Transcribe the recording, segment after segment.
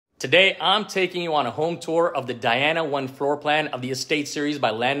Today, I'm taking you on a home tour of the Diana 1 floor plan of the Estate Series by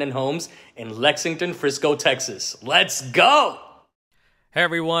Landon Homes in Lexington, Frisco, Texas. Let's go! Hey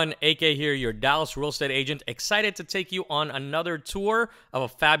everyone, AK here, your Dallas real estate agent, excited to take you on another tour of a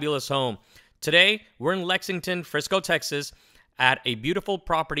fabulous home. Today, we're in Lexington, Frisco, Texas, at a beautiful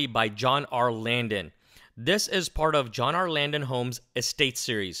property by John R. Landon. This is part of John R. Landon Homes Estate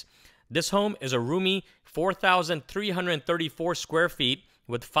Series. This home is a roomy 4,334 square feet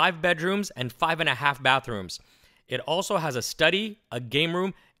with 5 bedrooms and 5.5 bathrooms. It also has a study, a game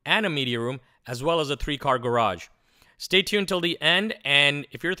room, and a media room, as well as a 3-car garage. Stay tuned till the end, and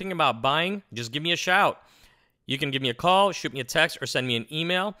if you're thinking about buying, just give me a shout. You can give me a call, shoot me a text, or send me an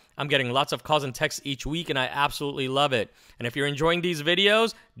email. I'm getting lots of calls and texts each week, and I absolutely love it. And if you're enjoying these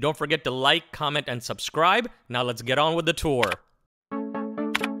videos, don't forget to like, comment, and subscribe. Now let's get on with the tour.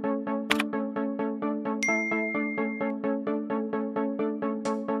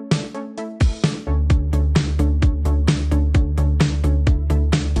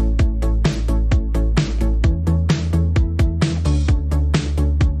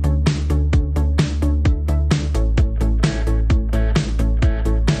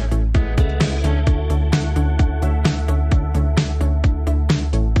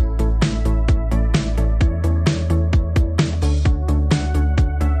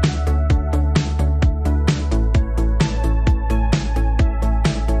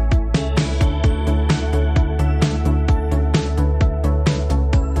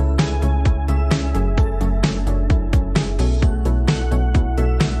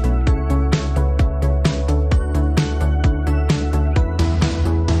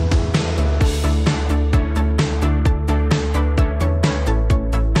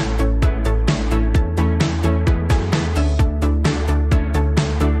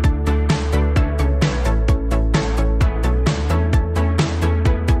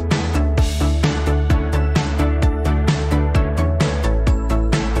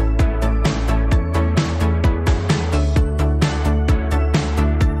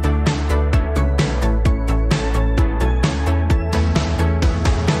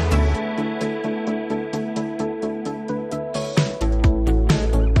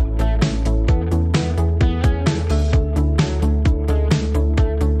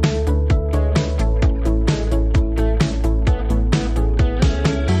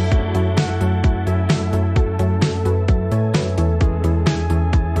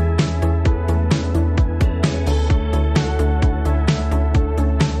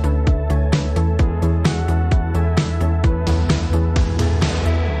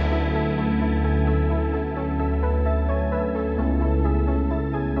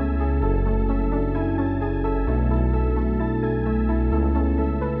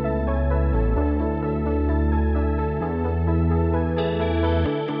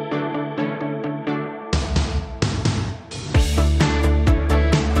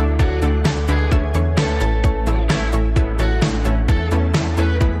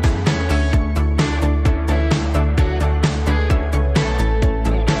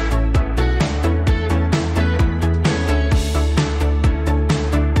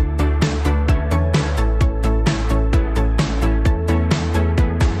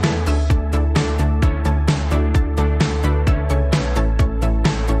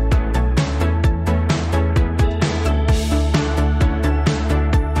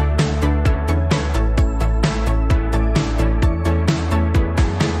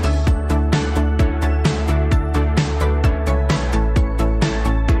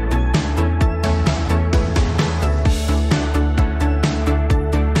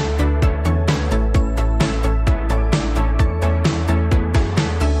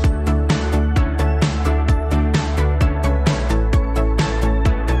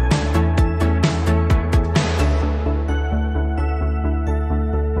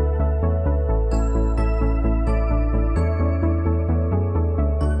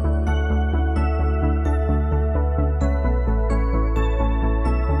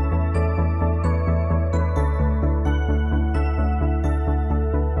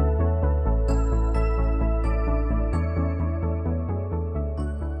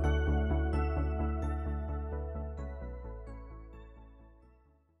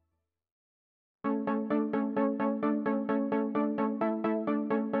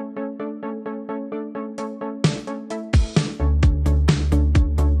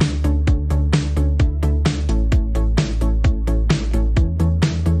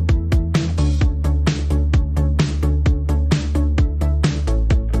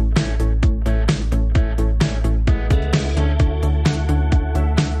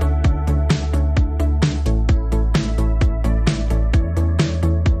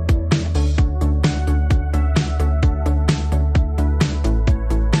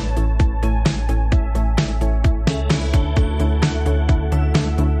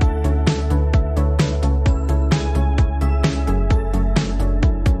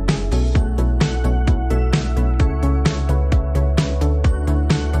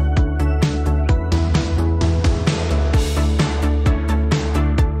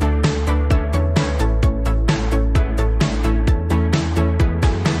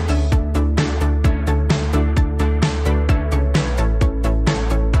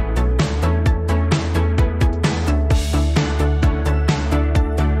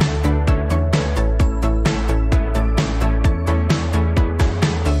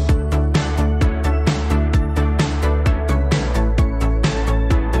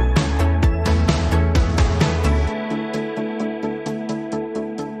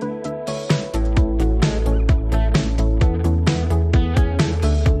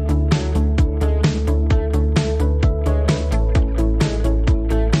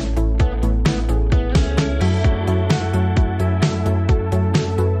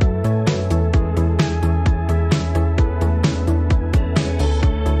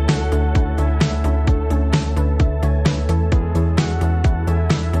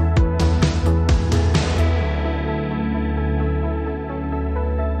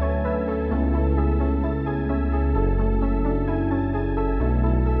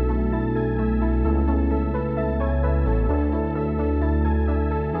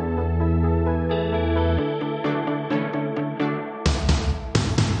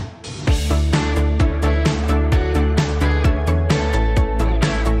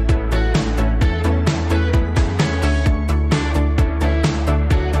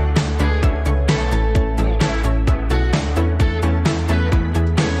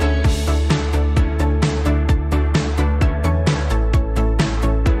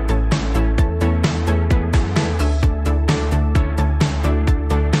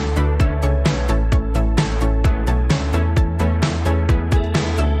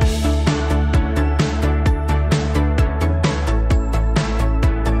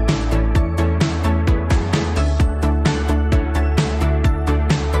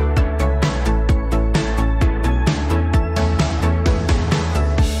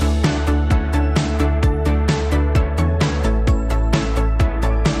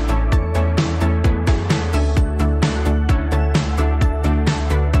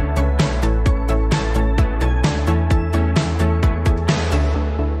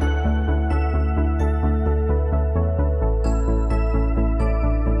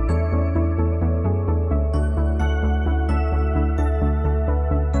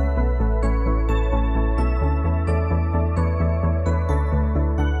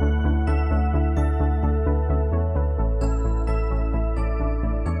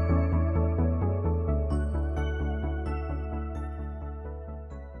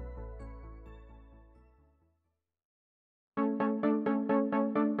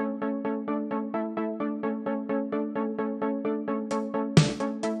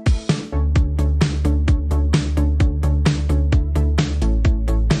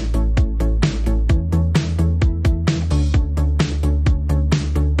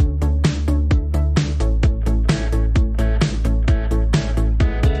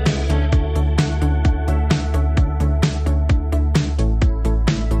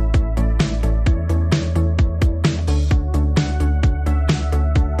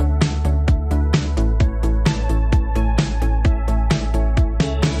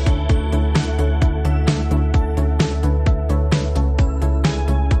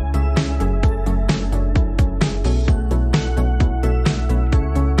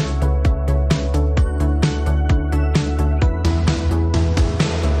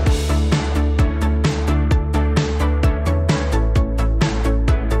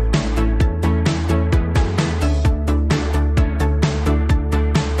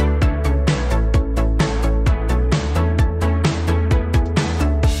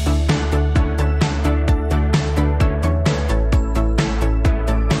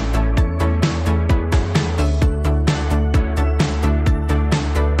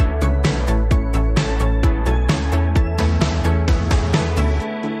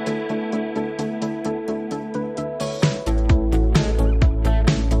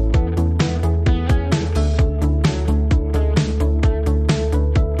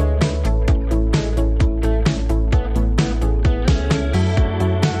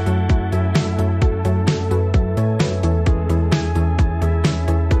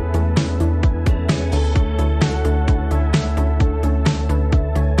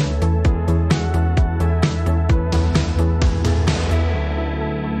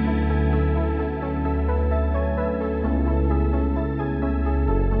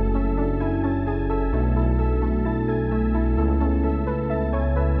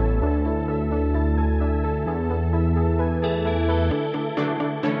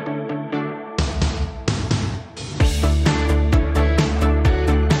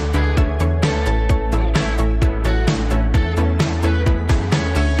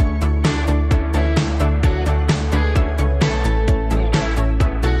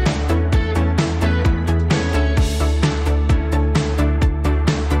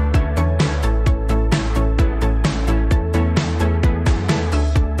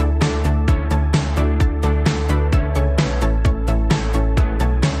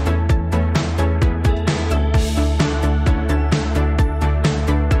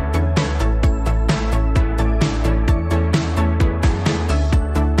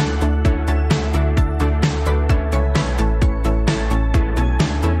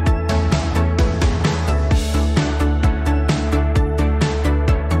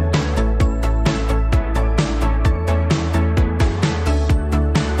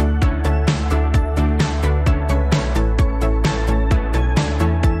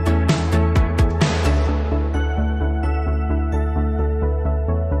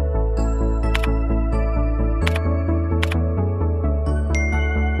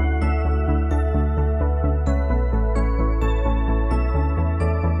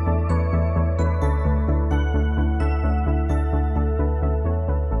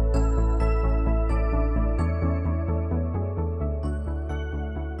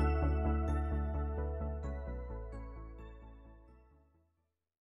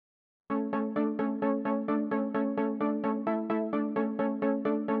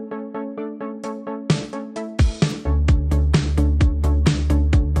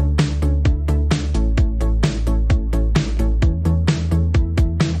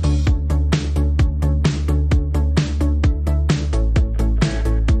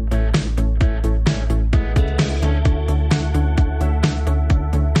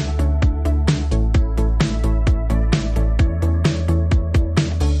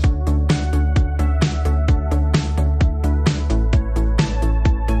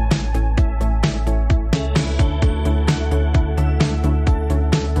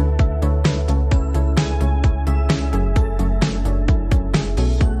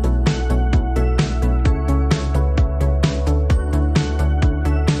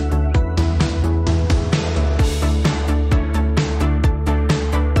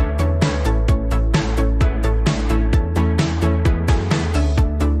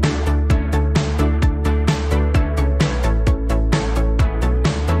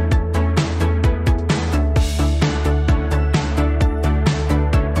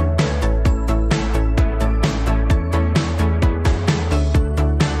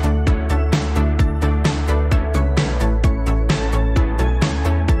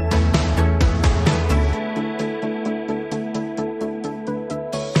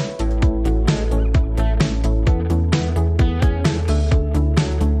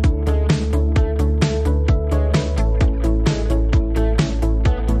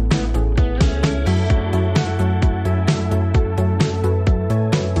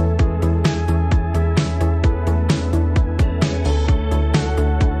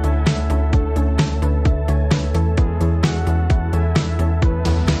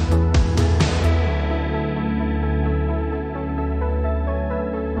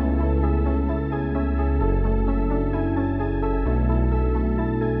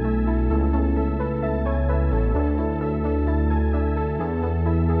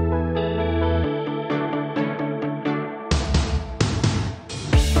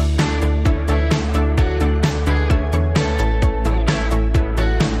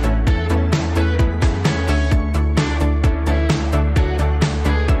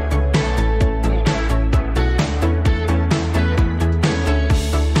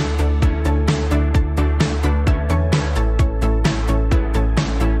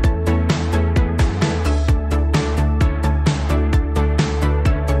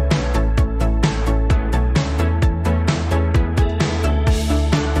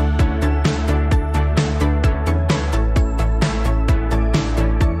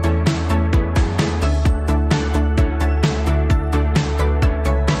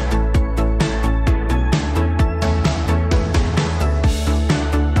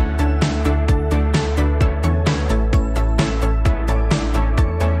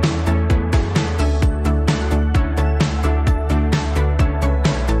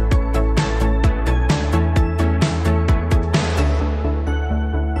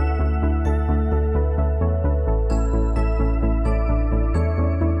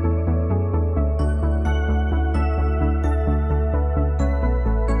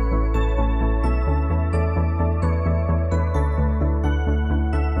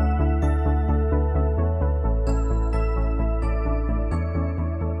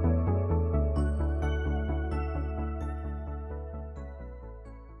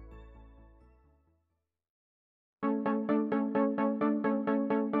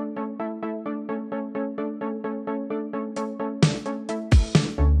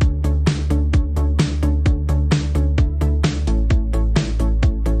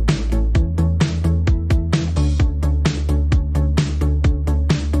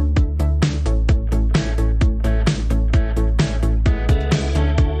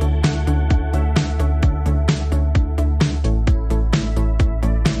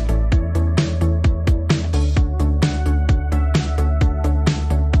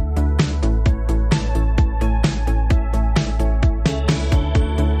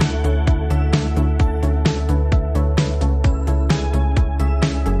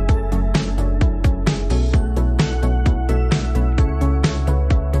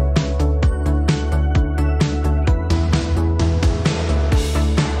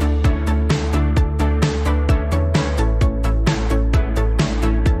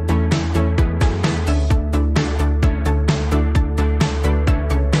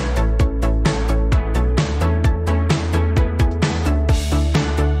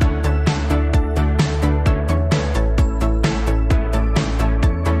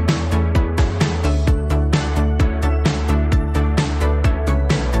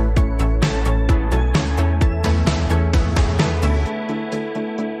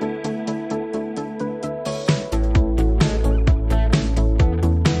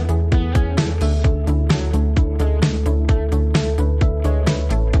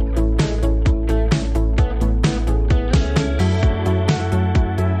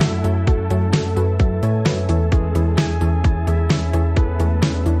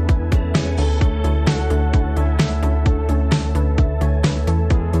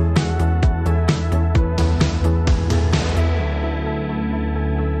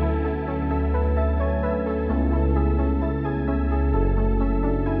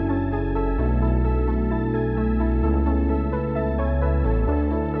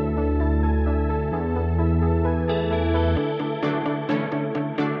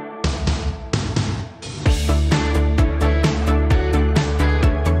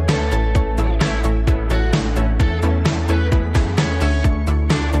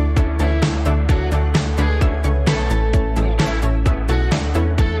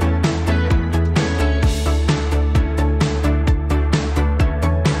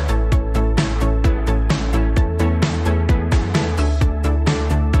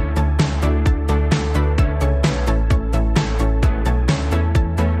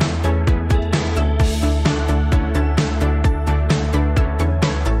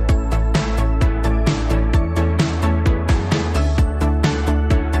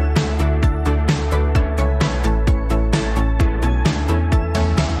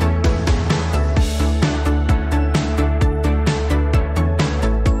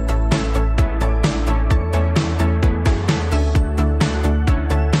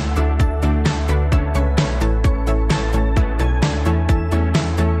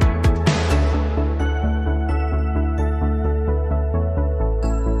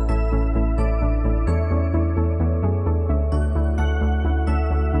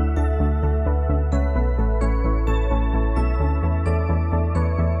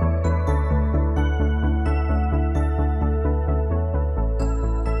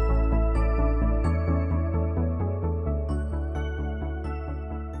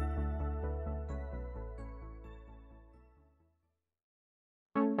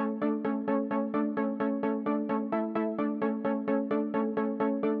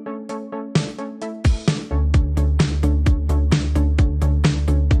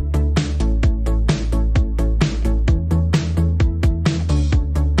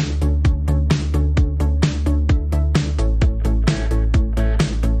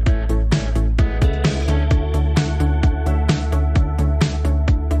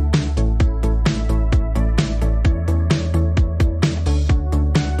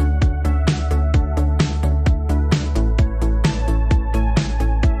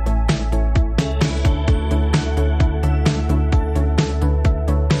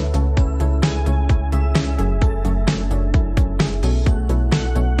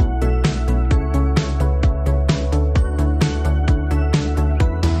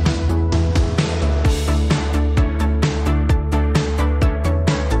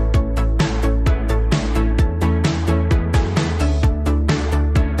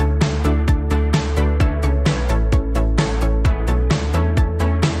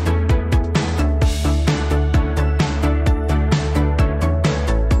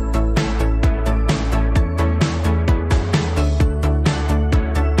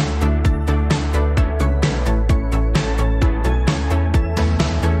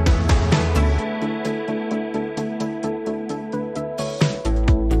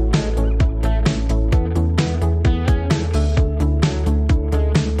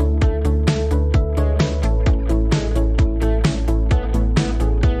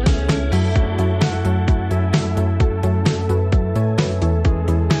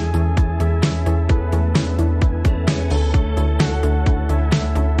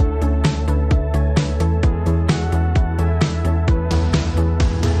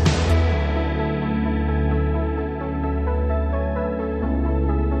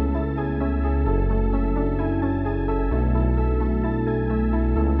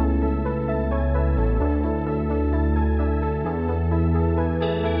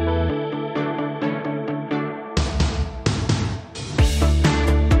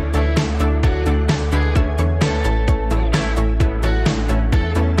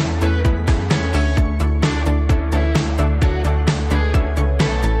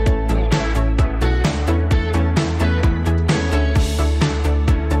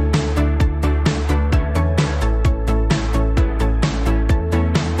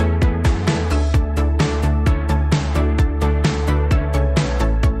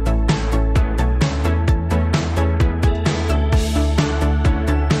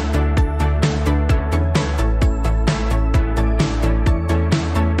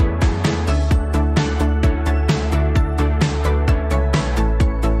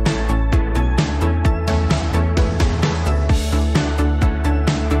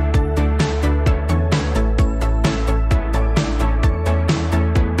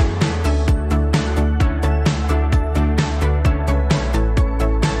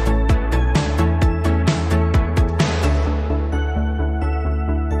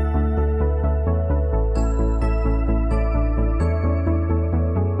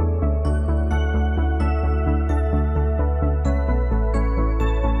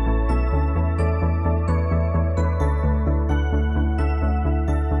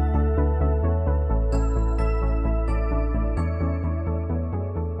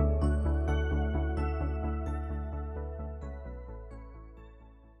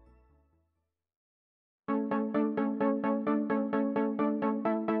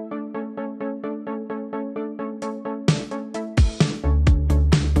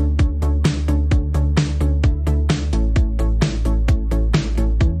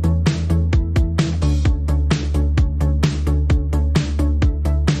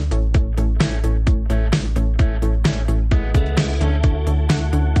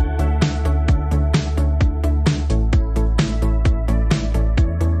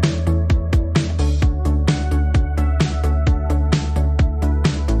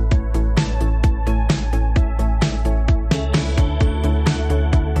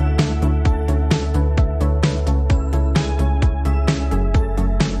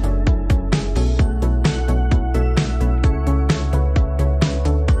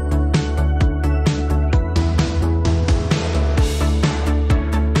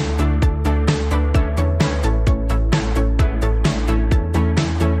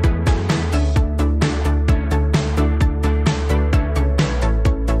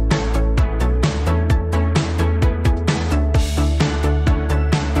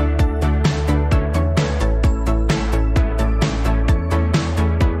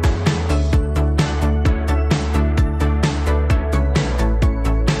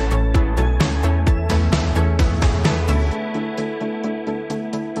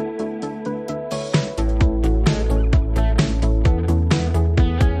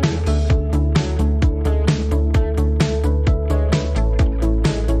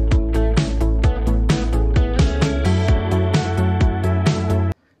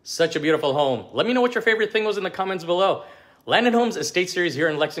 such a beautiful home. Let me know what your favorite thing was in the comments below. Landon Homes Estate Series here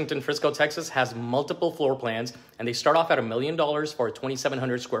in Lexington, Frisco, Texas has multiple floor plans, and they start off at $1 million for a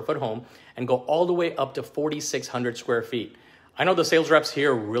 2,700 square foot home and go all the way up to 4,600 square feet. I know the sales reps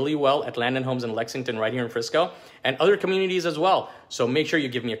here really well at Landon Homes in Lexington right here in Frisco and other communities as well. So make sure you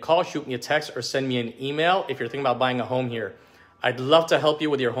give me a call, shoot me a text, or send me an email if you're thinking about buying a home here. I'd love to help you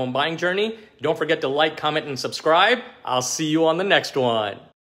with your home buying journey. Don't forget to like, comment, and subscribe. I'll see you on the next one.